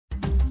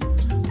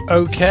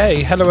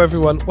Okay, hello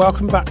everyone.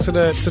 Welcome back to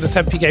the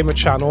Tempe Gamer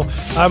channel.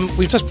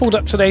 We've just pulled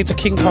up today to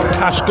King Kong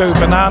Cash Go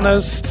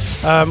Bananas,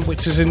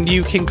 which is a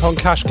new King Kong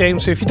Cash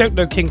game. So if you don't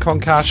know King Kong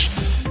Cash,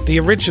 the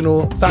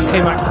original, that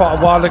came out quite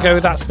a while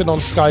ago. That's been on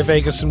Sky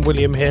Vegas and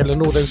William Hill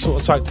and all those sort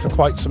of sites for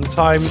quite some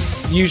time,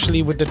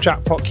 usually with the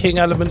Jackpot King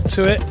element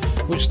to it,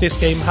 which this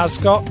game has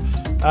got.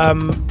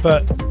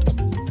 But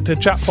the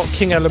Jackpot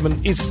King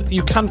element is,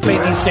 you can play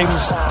these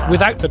games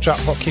without the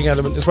Jackpot King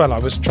element as well, I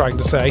was trying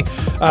to say.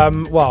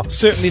 Well,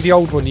 certainly the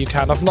old one you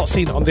can. I've not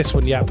seen it on this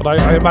one yet, but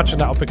I imagine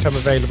that'll become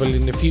available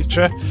in the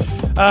future.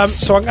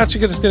 So I'm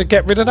actually going to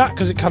get rid of that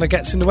because it kind of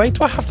gets in the way.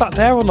 Do I have that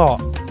there or not?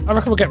 I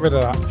reckon we'll get rid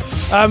of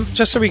that.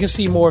 Just so we can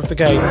see more of the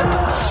game.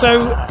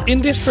 So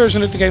in this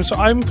version of the game, so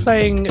I'm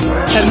playing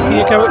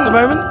Tempe Go at the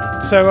moment.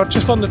 So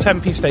just on the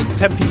Tempe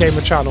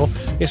Gamer channel,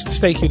 it's the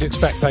stake you'd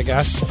expect, I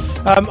guess.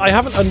 I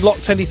haven't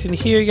unlocked anything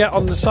here yet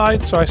on the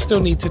side, so I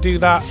still need to do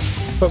that.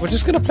 But we're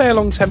just going to play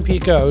along Tempe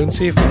Go and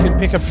see if we can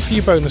pick up a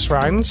few bonus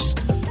rounds.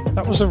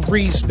 That was a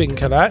respin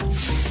collect,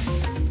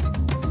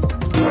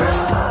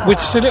 which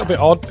is a little bit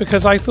odd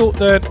because I thought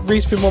the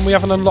respin one we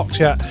haven't unlocked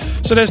yet.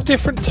 So there's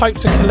different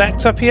types of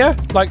collect up here,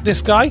 like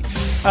this guy.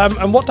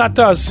 And what that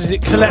does is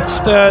it collects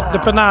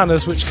the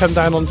bananas which come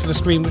down onto the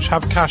screen which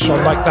have cash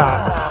on, like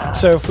that.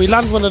 So if we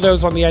land one of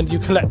those on the end, you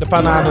collect the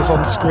bananas on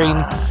the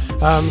screen.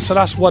 So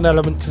that's one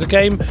element to the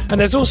game. And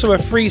there's also a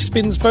free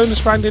spins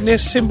bonus round in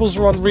this. Symbols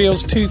are on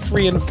reels 2,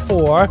 3 and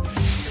 4.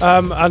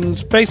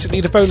 And basically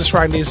the bonus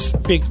round is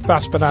Big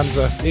Bass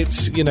Bonanza.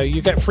 It's, you know,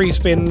 you get free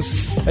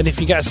spins, and if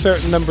you get a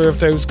certain number of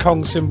those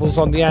Kong symbols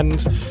on the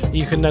end,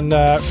 you can then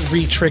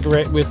re-trigger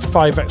it with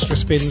 5 extra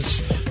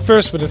spins.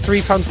 First with a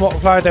 3 times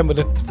multiplier, then with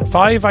a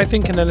 5, I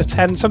think, and then a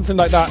 10, something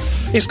like that.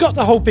 It's got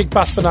the whole Big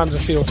Bass Bonanza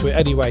feel to it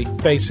anyway,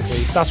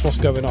 basically. That's what's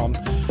going on.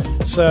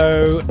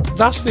 So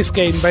that's this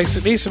game,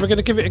 basically. So we're going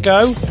to give it a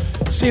go,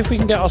 see if we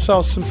can get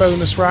ourselves some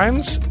bonus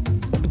rounds.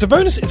 The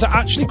bonus is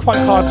actually quite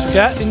hard to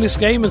get in this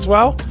game as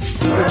well,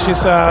 which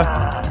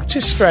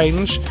is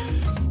strange.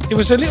 It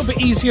was a little bit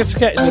easier to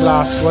get in the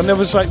last one. There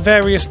was like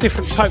various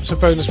different types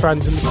of bonus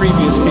rounds in the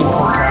previous King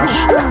Kong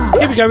Cash.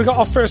 Here we go, we got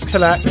our first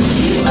collect. So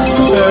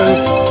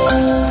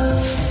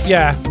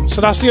yeah,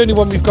 so that's the only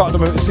one we've got at the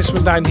moment, is this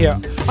one down here.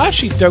 I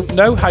actually don't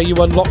know how you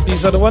unlock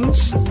these other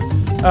ones.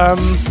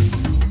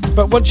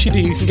 But once you do,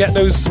 you can get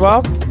those as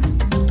well.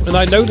 And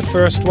I know the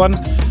first one,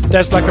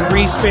 there's like a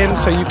respin,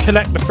 so you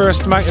collect the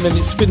first amount and then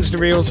it spins the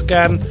reels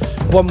again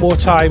one more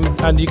time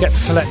and you get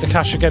to collect the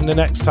cash again the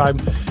next time.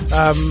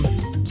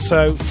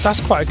 So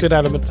that's quite a good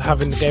element to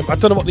have in the game. I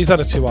don't know what these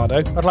other two are though.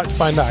 I'd like to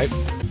find out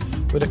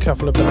with a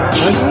couple of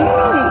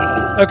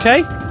bananas.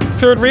 Okay,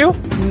 third reel.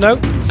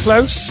 Nope,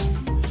 close.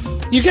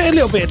 You get a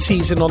little bit of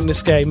teasing on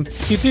this game.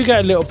 You do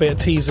get a little bit of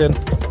teasing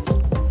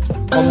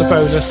on the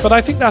bonus, but I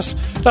think that's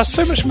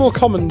so much more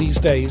common these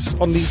days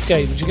on these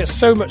games. You get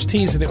so much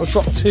teasing, it will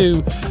drop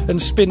 2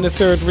 and spin the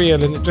third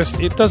reel, and it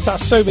does that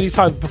so many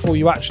times before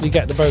you actually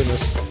get the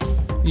bonus,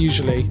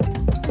 usually.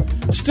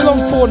 Still on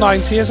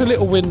 490, here's a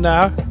little win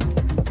now.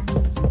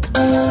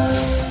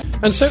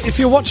 And so if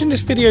you're watching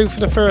this video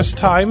for the first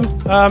time,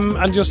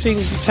 and you're seeing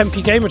the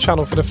Tempe Gamer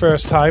channel for the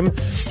first time,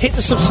 hit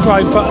the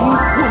subscribe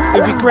button.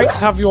 It'd be great to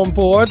have you on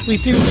board. We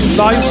do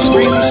live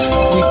streams.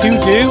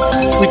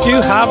 We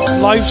do have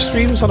live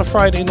streams on a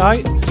Friday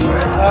night,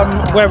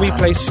 where we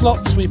play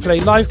slots, we play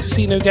live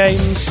casino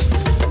games,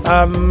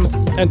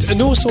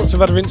 and all sorts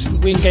of other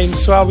instant win games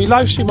as well. We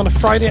live stream on a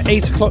Friday at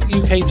 8 o'clock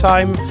UK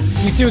time.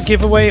 We do a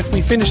giveaway if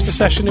we finish the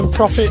session in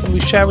profit, and we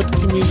share with the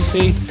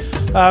community.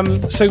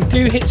 So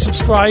do hit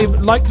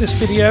subscribe, like this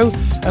video,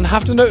 and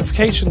have the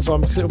notifications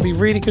on, because it'll be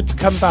really good to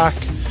come back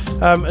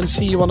and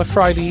see you on a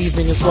Friday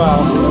evening as well.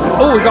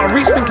 Oh, we got a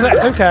respin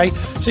collect. Okay,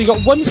 so you got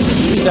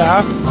 160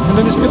 there, and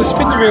then it's going to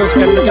spin the reels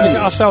again. We're going to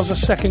get ourselves a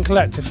second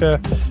collect if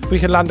we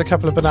can land a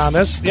couple of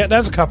bananas. Yeah,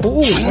 there's a couple.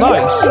 Oh, it's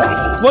nice.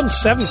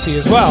 170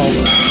 as well.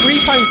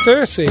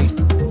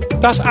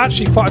 £3.30. That's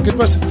actually quite a good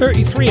one. It's a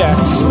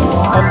 33x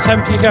on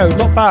Tempe Go.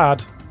 Not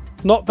bad.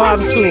 Not bad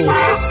at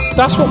all.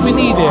 That's what we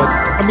needed.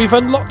 And we've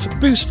unlocked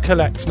Boost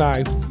Collect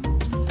now.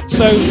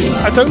 So,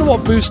 I don't know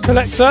what Boost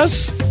Collect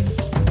does,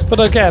 but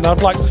again,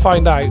 I'd like to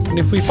find out. And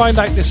if we find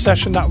out this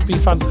session, that would be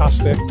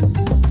fantastic.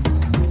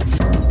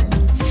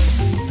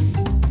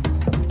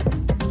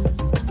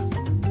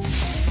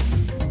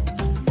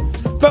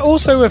 But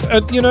also, if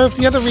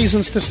the other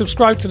reasons to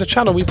subscribe to the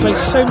channel, we play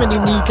so many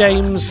new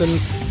games,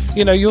 and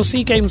you'll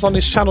see games on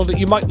this channel that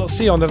you might not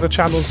see on other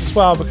channels as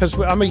well, because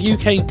I'm a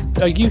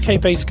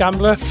UK-based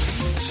gambler,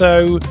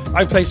 so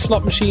I play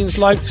slot machines,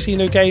 live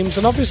casino games,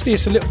 and obviously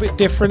it's a little bit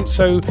different.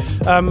 So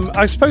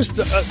I suppose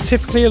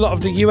typically a lot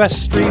of the US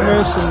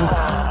streamers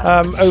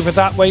and over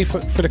that way for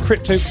the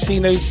crypto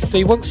casinos,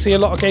 they won't see a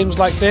lot of games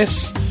like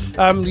this.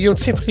 you'll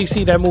typically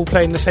see them all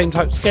playing the same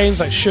types of games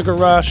like Sugar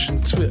Rush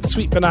and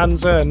Sweet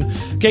Bonanza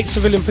and Gates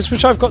of Olympus,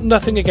 which I've got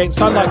nothing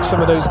against. I like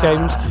some of those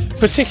games,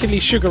 particularly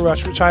Sugar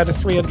Rush, which I had a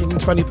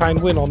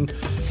 £320 win on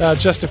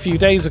just a few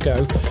days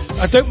ago.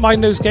 I don't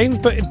mind those games,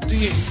 but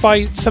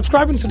by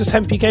subscribing to the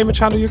 10p Gamer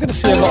channel, you're going to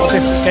see a lot of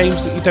different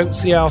games that you don't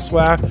see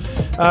elsewhere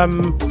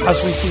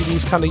as we see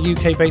these kind of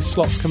UK-based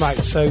slots come out.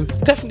 So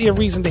definitely a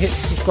reason to hit the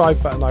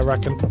subscribe button, I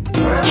reckon.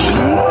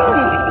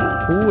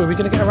 Ooh, are we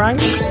going to get around?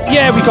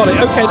 Yeah, we got it.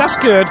 Okay, that's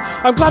good.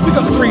 I'm glad we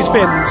got the free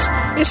spins.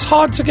 It's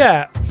hard to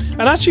get.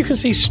 And as you can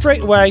see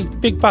straight away,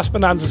 Big Bass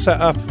Bonanza set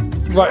up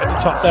right at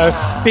the top there.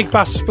 Big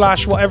Bass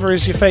Splash, whatever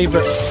is your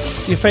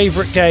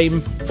favourite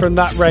game from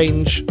that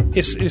range,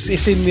 it's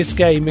in this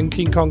game, in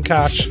King Kong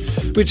Cash,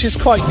 which is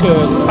quite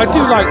good. I do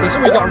like this.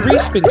 Oh, we got a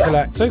respin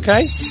collect.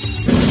 Okay.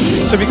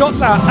 So we got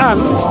that,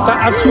 and that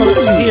adds one up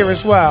to here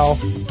as well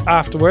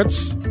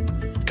afterwards.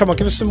 Come on,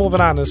 give us some more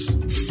bananas.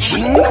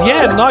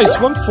 Yeah, nice,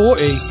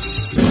 140.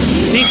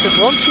 Decent,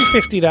 we're on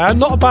 250 there.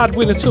 Not a bad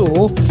win at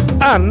all.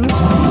 And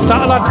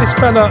that'll add this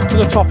fella up to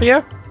the top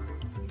here.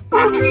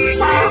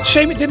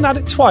 Shame it didn't add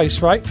it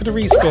twice, right, for the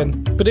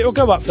respin. But it'll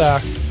go up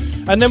there.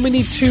 And then we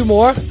need 2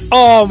 more.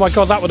 Oh my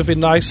god, that would have been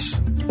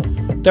nice.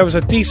 There was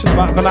a decent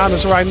amount of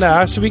bananas around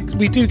there. So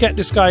we do get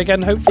this guy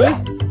again, hopefully.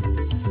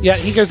 Yeah,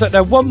 he goes up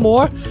there. 1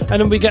 more,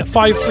 and then we get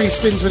 5 free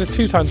spins with a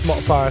 2 times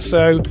multiplier.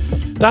 So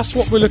that's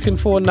what we're looking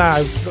for now.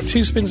 We've got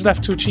 2 spins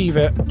left to achieve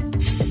it.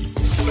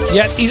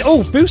 Yeah,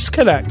 oh, boost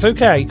collect.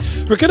 Okay,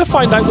 we're going to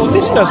find out what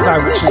this does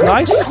now, which is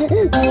nice.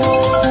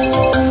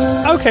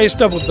 Okay, it's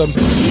doubled them.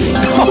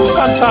 Oh,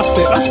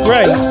 fantastic. That's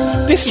great.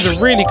 This is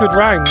a really good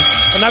round.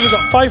 And now we've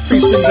got 5 free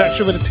spins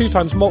extra with a 2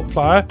 times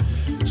multiplier.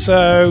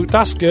 So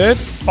that's good.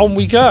 On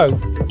we go.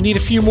 Need a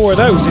few more of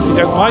those if you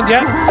don't mind.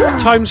 Yeah,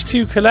 times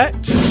 2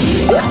 collect,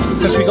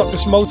 because we got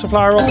this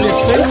multiplier,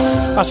 obviously.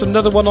 That's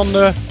another one on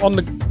the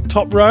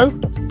top row,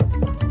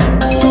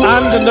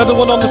 and another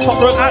one on the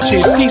top row.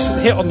 Actually, a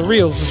decent hit on the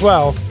reels as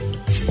well.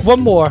 1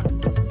 more.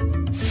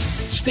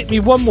 Stick me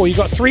 1 more. You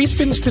got 3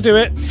 spins to do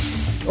it.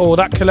 Oh,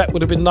 that collect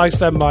would have been nice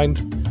then,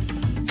 mind.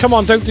 Come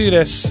on, don't do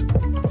this.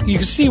 You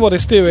can see what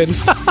it's doing.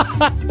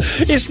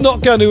 It's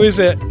not gonna, is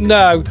it?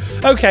 No.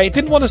 Okay, it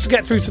didn't want us to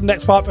get through to the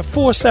next part, but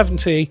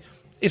 470.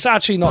 It's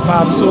actually not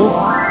bad at all.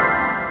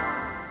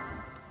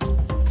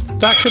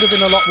 That could have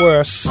been a lot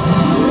worse.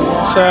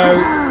 So,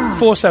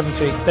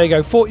 470. There you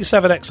go.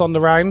 47x on the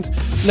round.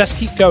 Let's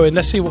keep going.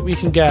 Let's see what we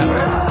can get.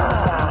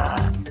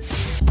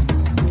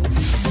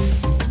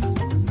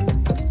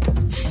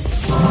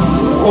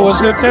 Oh,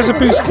 there's a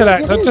boost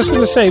collect. I'm just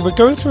going to say, we're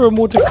going through a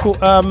more difficult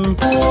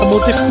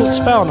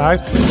spell now.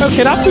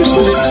 Okay, that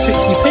boosted it to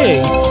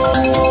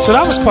 60p. So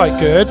that was quite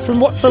good. From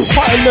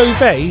quite a low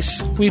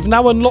base, we've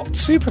now unlocked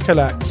super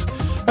collects.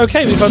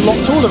 Okay, we've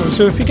unlocked all of them.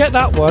 So if we get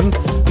that one,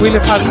 we'll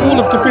have had all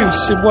of the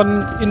boosts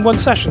in one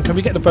session. Can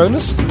we get the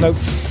bonus? Nope.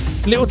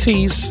 Little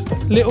tease.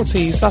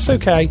 That's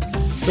okay.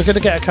 We're going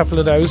to get a couple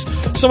of those.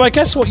 So I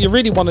guess what you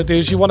really want to do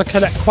is you want to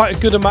collect quite a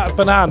good amount of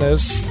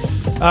bananas,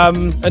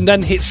 and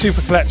then hit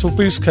super collect or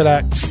boost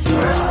collect,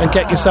 and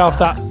get yourself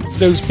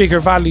those bigger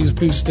values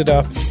boosted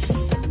up,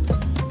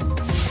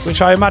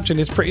 which I imagine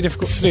is pretty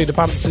difficult to do. The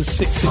balance is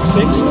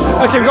 666.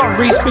 Okay, we've got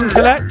a respin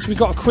collect. We've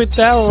got a quid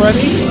there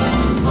already.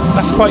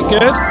 That's quite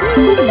good.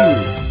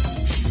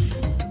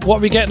 What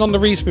are we getting on the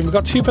respin? We've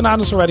got 2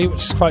 bananas already,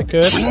 which is quite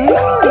good.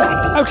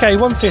 Okay,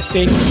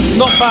 150.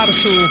 Not bad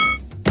at all.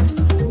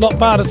 Not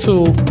bad at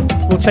all.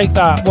 We'll take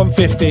that,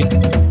 150.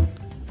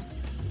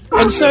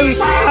 And so,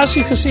 as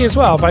you can see as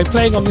well, by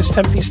playing on this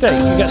 10p stake,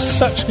 you get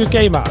such a good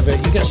game out of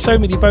it. You get so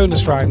many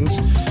bonus rounds.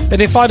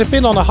 And if I'd have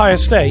been on a higher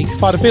stake,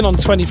 if I'd have been on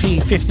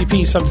 20p,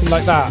 50p, something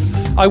like that,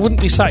 I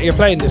wouldn't be sat here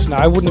playing this now.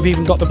 I wouldn't have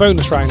even got the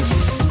bonus round,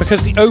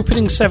 because the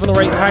opening £7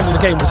 or £8 of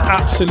the game was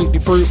absolutely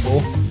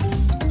brutal.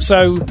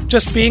 So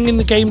just being in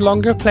the game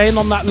longer, playing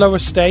on that lower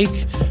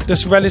stake,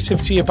 just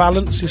relative to your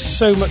balance, is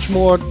so much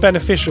more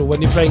beneficial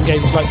when you're playing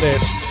games like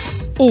this.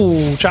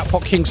 Ooh,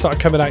 Jackpot King started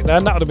coming out there,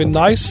 and that would have been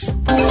nice.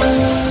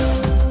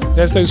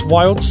 There's those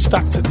wilds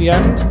stacked at the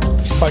end.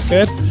 It's quite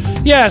good.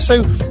 Yeah,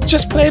 so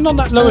just playing on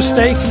that lower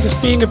stake and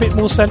just being a bit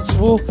more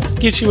sensible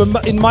gives you,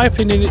 in my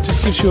opinion, it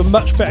just gives you a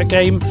much better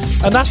game.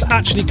 And that's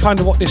actually kind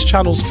of what this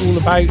channel's all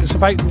about. It's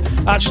about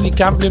actually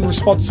gambling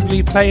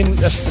responsibly, playing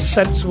a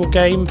sensible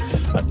game,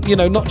 you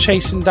know, not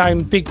chasing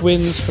down big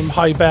wins from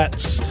high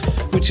bets,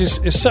 which is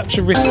such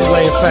a risky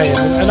way of playing,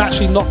 and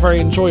actually not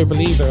very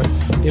enjoyable either,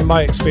 in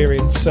my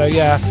experience. So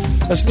yeah,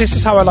 this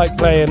is how I like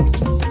playing.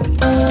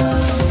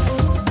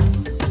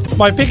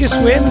 My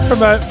biggest win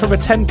from a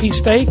 10p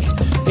stake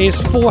is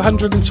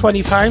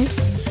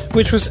 £420,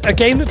 which was a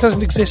game that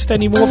doesn't exist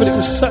anymore, but it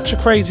was such a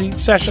crazy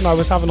session I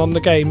was having on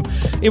the game.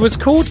 It was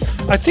called,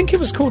 I think it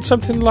was called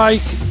something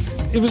like,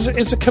 it's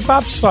a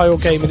kebab style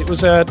game, and it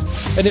was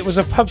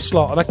a pub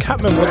slot, and I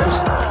can't remember what it was,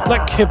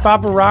 like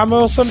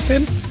Kebabarama or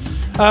something.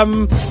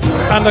 And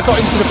I got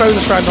into the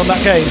bonus round on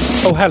that game.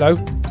 Oh, hello.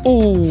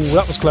 Oh,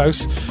 that was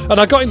close. And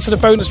I got into the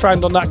bonus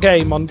round on that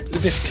game, on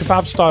this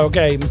kebab style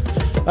game.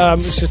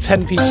 which is a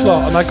 10p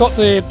slot, and I got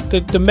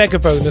the mega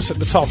bonus at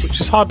the top, which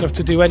is hard enough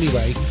to do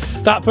anyway.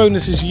 That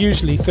bonus is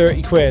usually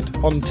 30 quid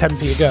on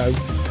 10p a go.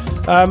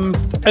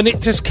 And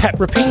it just kept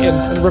repeating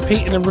and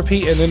repeating and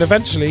repeating, and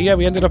eventually, yeah,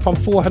 we ended up on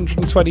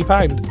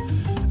 £420.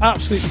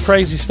 Absolutely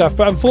crazy stuff,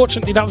 but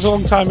unfortunately that was a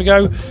long time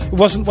ago. It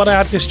wasn't when I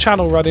had this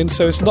channel running,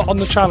 so it's not on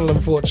the channel,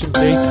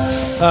 unfortunately.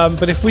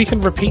 But if we can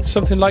repeat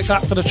something like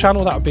that for the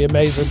channel, that would be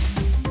amazing.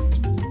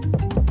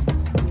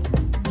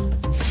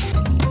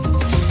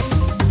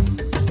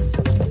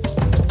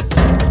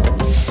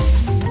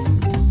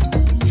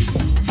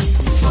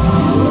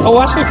 Oh,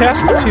 that's okay,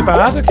 that's not too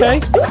bad, okay.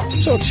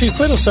 Sort of 2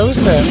 quid or so,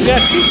 isn't it? Yeah,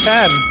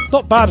 210.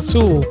 Not bad at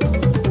all.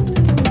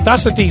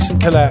 That's a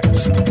decent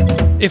collect.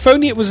 If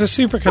only it was a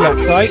super collect,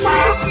 right?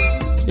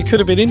 It could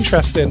have been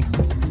interesting.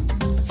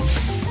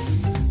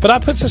 But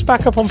that puts us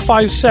back up on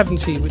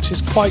 570, which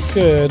is quite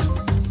good.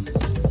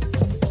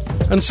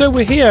 And so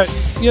we're here,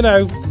 you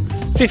know,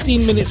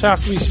 15 minutes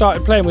after we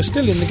started playing. We're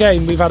still in the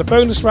game. We've had a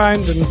bonus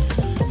round and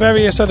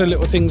various other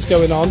little things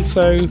going on,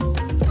 so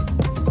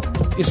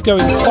it's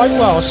going quite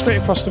well. Straight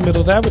across the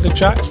middle there with the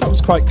jacks. That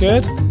was quite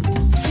good.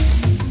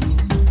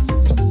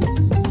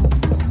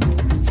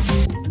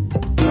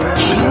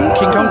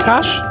 King Kong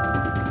Cash.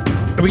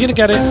 Are we going to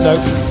get it? No.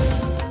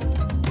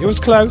 It was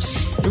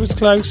close. It was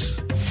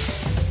close.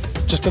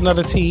 Just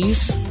another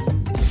tease.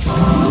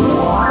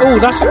 Oh,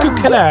 that's a good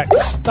collect.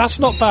 That's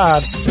not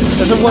bad.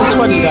 There's a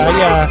 120 there,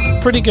 yeah.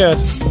 Pretty good.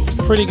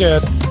 Pretty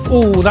good.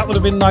 Oh, that would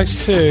have been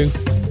nice too.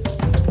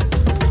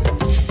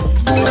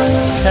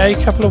 Okay,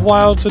 couple of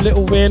wilds, a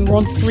little win. We're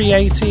on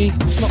 380.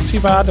 It's not too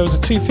bad. There was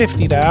a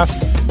 250 there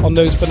on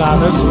those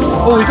bananas.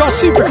 Oh, we got a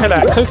super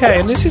collect. Okay,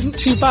 and this isn't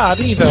too bad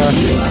either.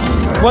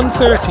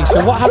 130.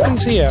 So what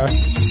happens here?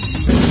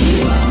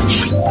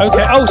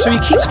 Okay. Oh, so he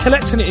keeps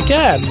collecting it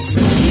again.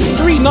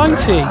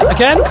 390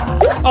 again.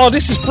 Oh,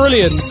 this is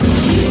brilliant.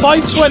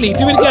 520.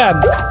 Do it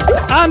again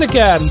and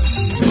again.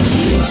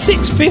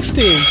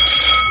 650.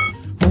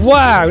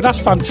 Wow, that's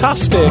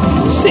fantastic.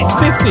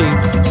 650.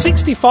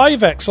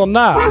 65x on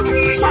that.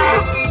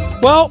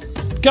 Well,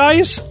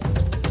 guys,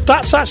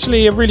 that's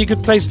actually a really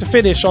good place to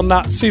finish on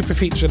that super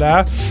feature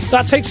there.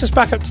 That takes us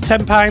back up to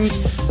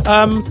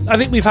 £10. I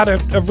think we've had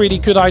a really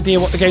good idea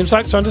what the game's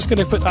like, so I'm just going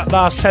to put that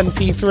last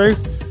 10p through.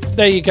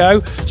 There you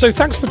go. So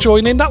thanks for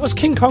joining. That was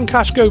King Kong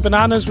Cash Go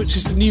Bananas, which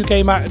is the new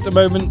game out at the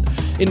moment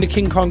in the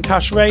King Kong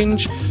Cash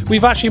range.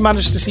 We've actually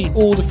managed to see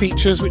all the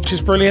features, which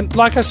is brilliant.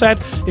 Like I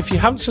said, if you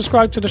haven't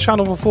subscribed to the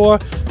channel before,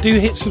 do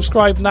hit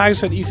subscribe now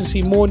so that you can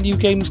see more new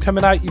games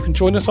coming out. You can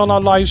join us on our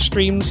live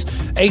streams,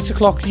 8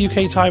 o'clock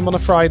UK time on a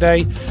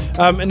Friday,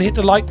 and hit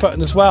the like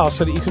button as well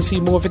so that you can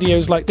see more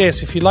videos like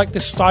this. If you like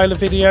this style of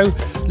video,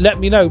 let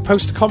me know.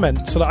 Post a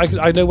comment so that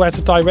I know where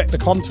to direct the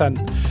content.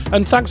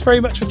 And thanks very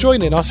much for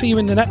joining. I'll see you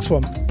in the next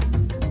one.